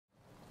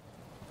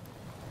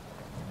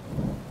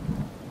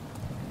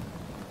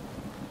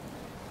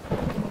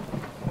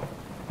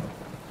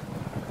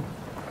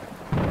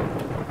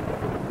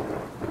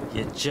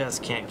You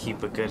just can't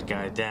keep a good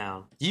guy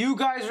down. You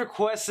guys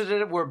requested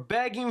it, we're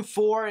begging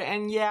for it,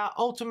 and yeah,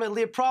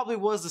 ultimately it probably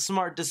was the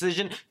smart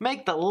decision.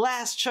 Make the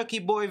last Chucky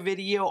Boy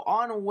video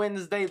on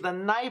Wednesday, the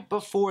night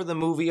before the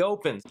movie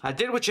opens. I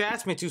did what you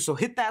asked me to, so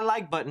hit that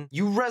like button.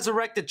 You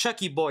resurrected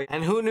Chucky Boy,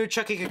 and who knew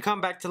Chucky could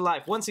come back to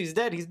life? Once he's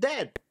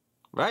dead,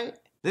 right?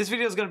 This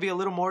video is going to be a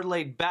little more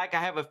laid back. I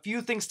have a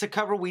few things to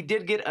cover. We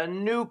did get a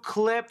new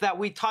clip that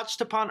we touched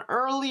upon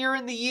earlier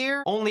in the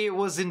year. Only it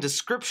was in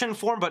description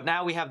form, but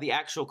now we have the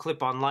actual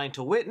clip online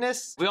to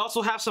witness. We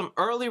also have some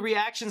early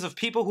reactions of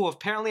people who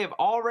apparently have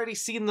already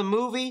seen the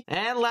movie.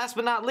 And last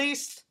but not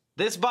least,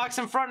 this box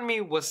in front of me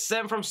was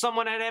sent from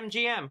someone at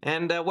MGM.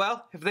 And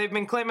well, if they've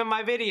been claiming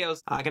my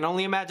videos, I can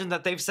only imagine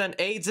that they've sent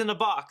AIDS in a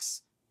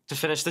box to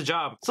finish the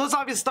job. So let's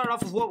obviously start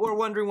off with what we're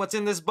wondering what's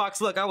in this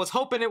box. Look, I was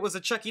hoping it was a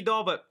Chucky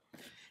doll, but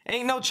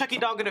ain't no Chucky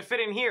doll gonna fit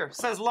in here. It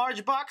says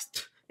large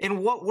box.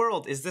 In what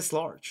world is this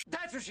large?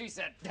 That's what she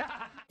said.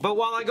 But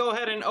while I go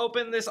ahead and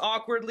open this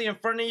awkwardly in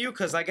front of you,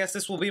 because I guess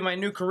this will be my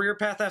new career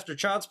path after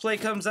Child's Play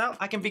comes out,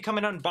 I can become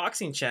an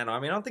unboxing channel. I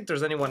mean, I don't think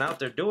there's anyone out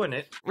there doing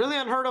it. Really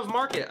unheard of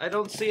market. I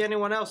don't see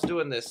anyone else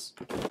doing this.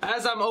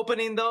 As I'm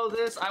opening though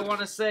this, I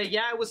want to say,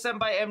 yeah, it was sent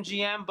by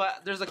MGM,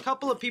 but there's a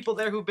couple of people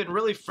there who've been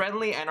really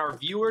friendly and are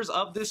viewers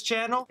of this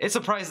channel. It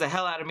surprised the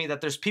hell out of me that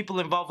there's people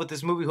involved with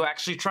this movie who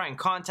actually try and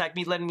contact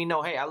me, letting me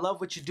know, hey, I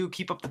love what you do,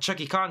 keep up the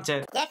Chucky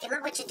content. Yeah, if you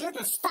love what you do,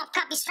 then stop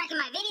copy striking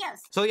my videos.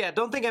 So yeah,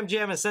 don't think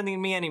MGM is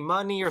sending me any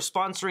money or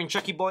sponsoring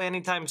Chucky Boy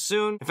anytime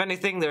soon. If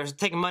anything, they're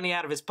taking money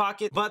out of his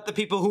pocket. But the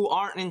people who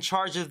aren't in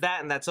charge of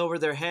that and that's over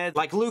their head,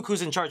 like Luke,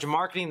 who's in charge of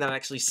marketing, that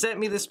actually sent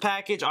me this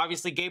package.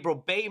 Obviously,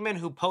 Gabriel Bateman,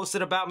 who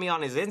posted about me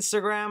on his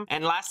Instagram.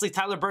 And lastly,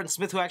 Tyler Burton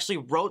Smith, who actually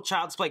wrote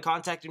Child's Play,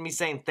 contacted me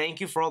saying thank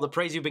you for all the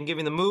praise you've been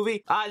giving the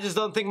movie. I just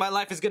don't think my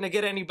life is gonna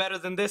get any better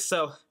than this,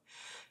 so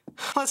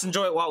let's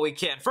enjoy it while we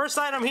can. First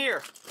item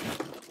here.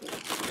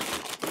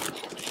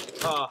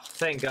 Oh,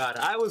 thank God.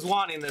 I was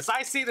wanting this.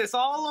 I see this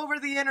all over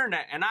the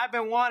internet, and I've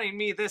been wanting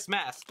me this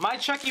mask. My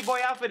Chucky Boy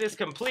outfit is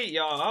complete,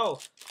 y'all. Oh,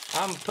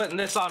 I'm putting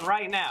this on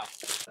right now.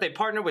 They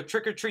partner with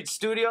Trick or Treat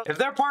Studio. If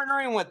they're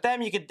partnering with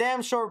them, you can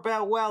damn sure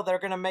bet well they're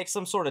gonna make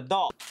some sort of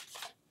doll.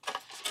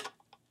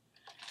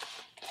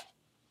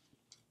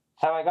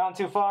 Have I gone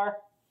too far?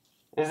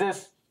 Is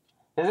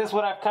this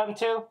what I've come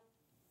to?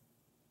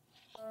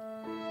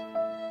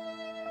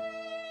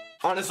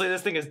 Honestly,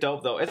 this thing is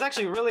dope, though. It's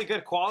actually really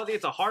good quality.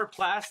 It's a hard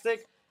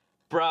plastic.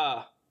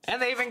 Bruh. And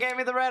they even gave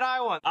me the red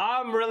eye one.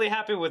 I'm really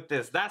happy with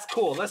this. That's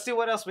cool. Let's see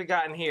what else we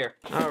got in here.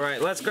 All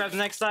right, let's grab the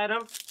next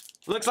item.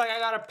 Looks like I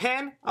got a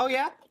pen. Oh,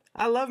 yeah?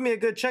 I love me a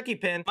good Chucky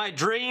pin. My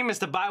dream is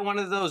to buy one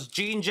of those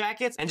jean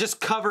jackets and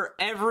just cover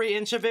every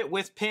inch of it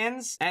with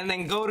pins and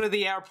then go to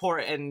the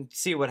airport and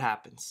see what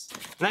happens.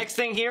 Next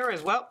thing here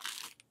is, well,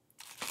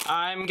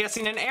 I'm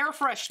guessing an air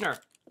freshener.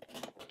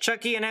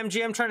 Chucky and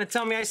MGM trying to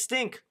tell me I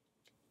stink.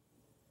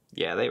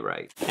 Yeah, they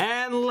right.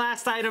 And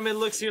last item, it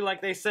looks here like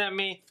they sent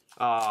me.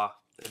 Aw,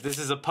 this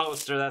is a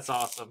poster, that's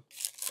awesome.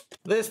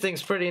 This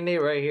thing's pretty neat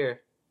right here.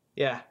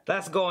 Yeah,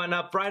 that's going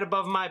up right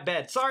above my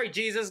bed. Sorry,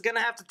 Jesus,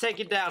 gonna have to take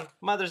it down.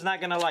 Mother's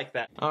not gonna like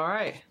that. All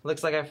right,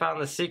 looks like I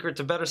found the secret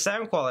to better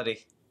sound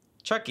quality.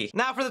 Chucky.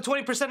 Now for the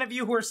 20% of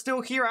you who are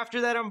still here after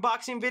that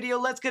unboxing video,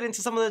 let's get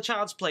into some of the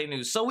Child's Play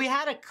news. So we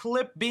had a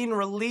clip being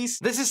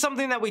released. This is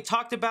something that we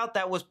talked about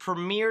that was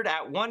premiered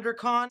at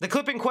WonderCon. The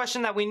clip in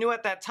question that we knew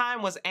at that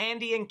time was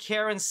Andy and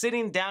Karen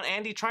sitting down,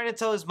 Andy trying to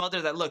tell his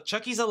mother that, look,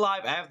 Chucky's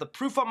alive, I have the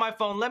proof on my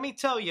phone, let me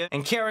tell you.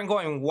 And Karen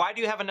going, why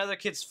do you have another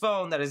kid's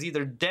phone that is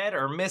either dead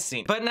or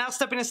missing? But now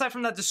stepping aside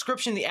from that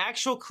description, the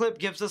actual clip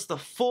gives us the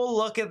full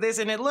look at this,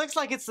 and it looks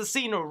like it's the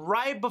scene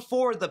right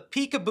before the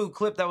Peekaboo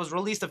clip that was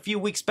released a few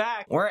weeks back,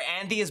 where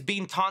Andy is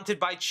being taunted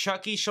by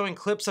Chucky, showing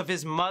clips of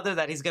his mother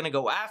that he's gonna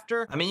go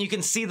after. I mean, you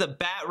can see the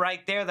bat right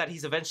there that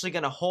he's eventually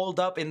gonna hold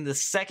up in the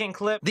second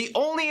clip. The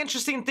only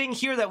interesting thing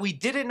here that we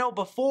didn't know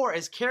before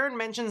is Karen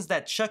mentions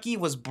that Chucky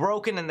was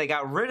broken and they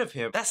got rid of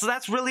him.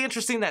 That's really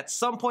interesting that at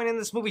some point in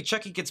this movie,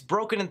 Chucky gets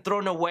broken and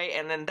thrown away,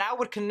 and then that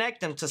would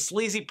connect him to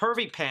Sleazy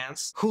Pervy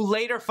Pants, who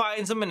later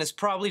finds him and is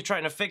probably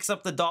trying to fix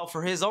up the doll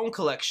for his own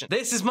collection.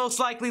 This is most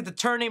likely the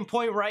turning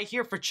point right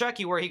here for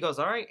Chucky, where he goes,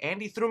 all right,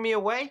 Andy threw me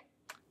away.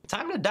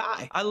 Time to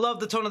die. I love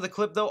the tone of the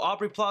clip though.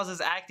 Aubrey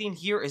Plaza's acting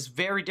here is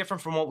very different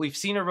from what we've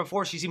seen her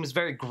before. She seems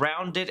very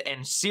grounded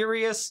and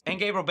serious. And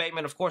Gabriel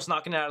Bateman, of course,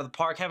 knocking it out of the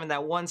park, having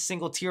that one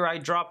single tear-eye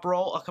drop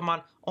roll. Oh, come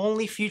on.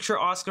 Only future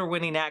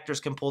Oscar-winning actors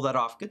can pull that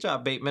off. Good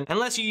job, Bateman.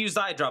 Unless you used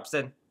eye drops,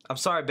 then I'm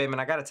sorry, Bateman,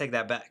 I gotta take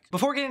that back.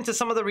 Before getting into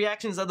some of the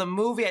reactions of the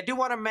movie, I do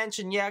want to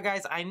mention, yeah,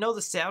 guys, I know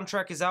the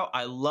soundtrack is out.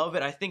 I love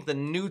it. I think the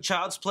new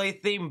Child's Play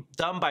theme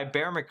done by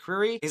Bear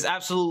McCreary is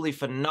absolutely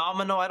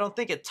phenomenal. I don't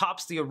think it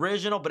tops the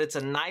original, but it's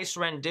a nice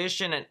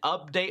rendition and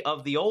update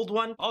of the old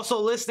one. Also,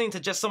 listening to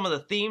just some of the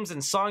themes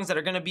and songs that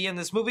are going to be in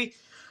this movie,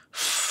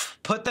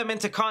 put them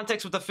into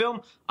context with the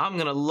film, I'm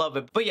gonna love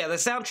it. But yeah, the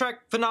soundtrack,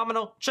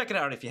 phenomenal. Check it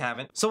out if you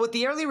haven't. So with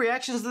the early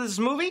reactions to this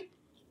movie,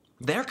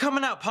 they're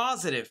coming out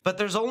positive, but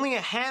there's only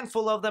a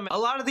handful of them. A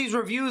lot of these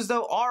reviews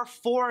though are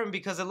foreign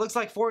because it looks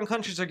like foreign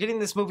countries are getting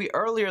this movie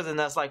earlier than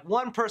us. Like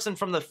one person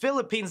from the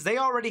Philippines, they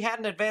already had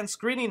an advanced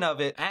screening of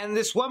it, and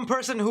this one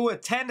person who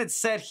attended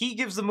said he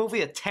gives the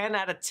movie a 10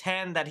 out of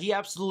 10, that he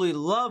absolutely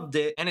loved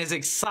it and is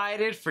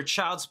excited for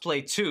Child's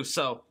Play 2.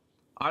 So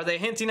are they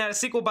hinting at a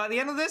sequel by the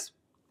end of this?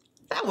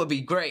 That would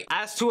be great.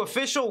 As to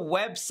official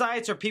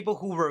websites or people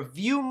who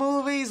review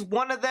movies,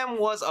 one of them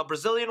was a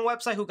Brazilian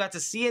website who got to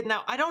see it.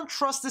 Now, I don't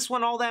trust this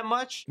one all that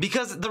much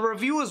because the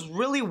review is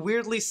really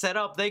weirdly set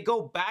up. They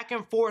go back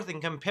and forth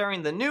in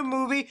comparing the new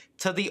movie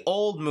to the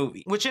old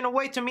movie, which in a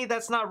way to me,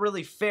 that's not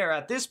really fair.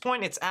 At this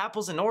point, it's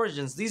apples and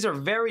oranges. These are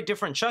very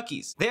different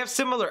Chuckies. They have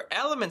similar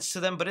elements to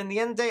them, but in the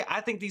end of the day,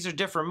 I think these are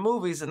different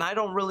movies, and I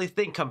don't really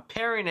think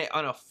comparing it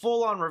on a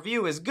full-on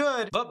review is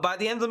good. But by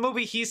the end of the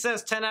movie, he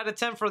says 10 out of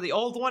 10 for the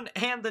old one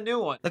and the new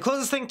one. The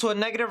closest thing to a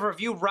negative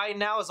review right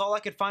now is all I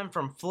could find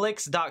from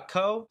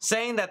Flix.co,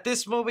 saying that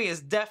this movie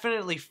is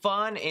definitely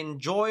fun,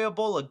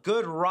 enjoyable, a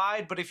good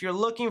ride, but if you're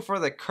looking for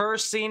the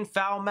cursing,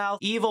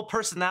 foul-mouthed, evil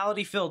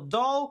personality-filled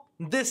doll,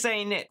 this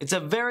ain't it. It's a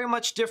very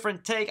much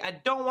different take. I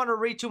don't want to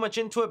read too much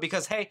into it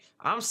because, hey,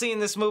 I'm seeing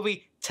this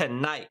movie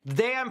tonight. The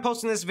day I'm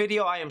posting this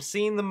video, I am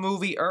seeing the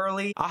movie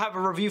early. I'll have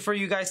a review for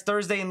you guys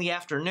Thursday in the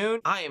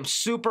afternoon. I am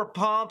super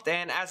pumped,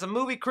 and as a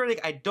movie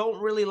critic, I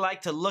don't really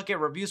like to look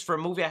at reviews for a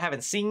movie I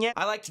haven't seen yet.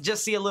 I like to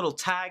just see a little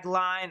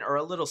tagline or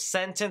a little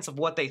sentence of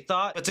what they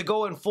thought, but to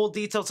go in full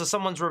detail to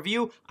someone's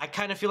review, I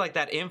kind of feel like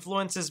that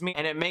influences me,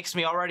 and it makes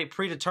me already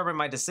predetermine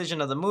my decision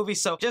of the movie.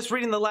 So just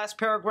reading the last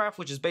paragraph,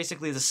 which is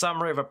basically the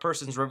summary of a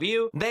person's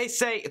review, they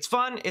say it's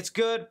fun, it's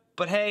good,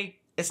 but hey,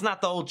 it's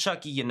not the old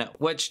Chucky you know.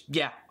 Which,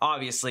 yeah,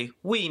 obviously,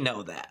 we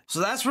know that.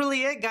 So that's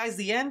really it, guys.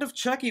 The end of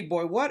Chucky,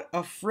 boy. What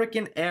a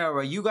freaking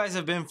era. You guys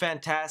have been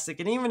fantastic.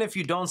 And even if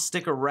you don't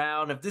stick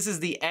around, if this is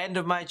the end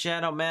of my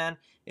channel, man,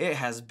 it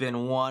has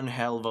been one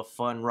hell of a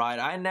fun ride.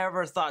 I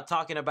never thought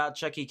talking about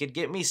Chucky could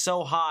get me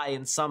so high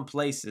in some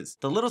places.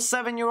 The little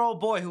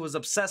 7-year-old boy who was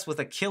obsessed with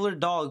a killer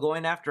doll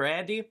going after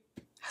Andy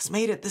has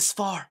made it this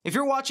far. If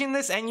you're watching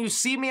this and you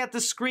see me at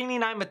the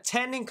screening I'm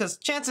attending, because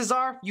chances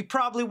are you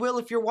probably will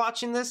if you're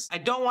watching this, I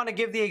don't want to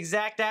give the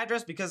exact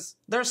address because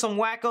there's some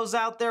wackos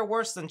out there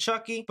worse than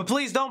Chucky. But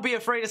please don't be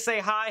afraid to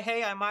say hi.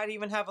 Hey, I might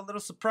even have a little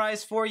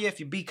surprise for you if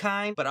you be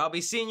kind. But I'll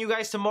be seeing you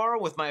guys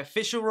tomorrow with my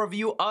official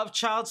review of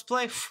Child's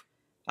Play.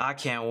 I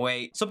can't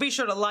wait. So be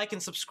sure to like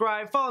and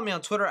subscribe. Follow me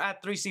on Twitter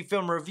at 3C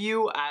Film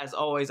Review. As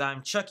always,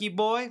 I'm Chucky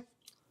Boy.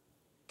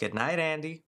 Good night, Andy.